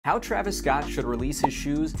How Travis Scott should release his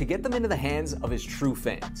shoes to get them into the hands of his true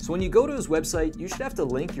fans. So when you go to his website, you should have to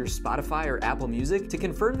link your Spotify or Apple Music to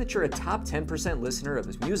confirm that you're a top 10% listener of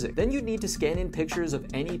his music. Then you'd need to scan in pictures of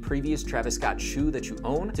any previous Travis Scott shoe that you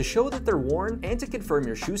own to show that they're worn and to confirm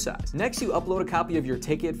your shoe size. Next, you upload a copy of your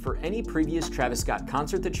ticket for any previous Travis Scott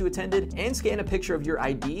concert that you attended and scan a picture of your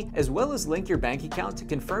ID, as well as link your bank account to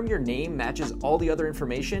confirm your name matches all the other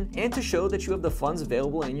information and to show that you have the funds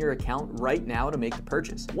available in your account right now to make the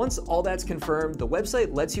purchase. Once all that's confirmed, the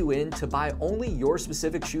website lets you in to buy only your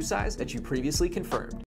specific shoe size that you previously confirmed.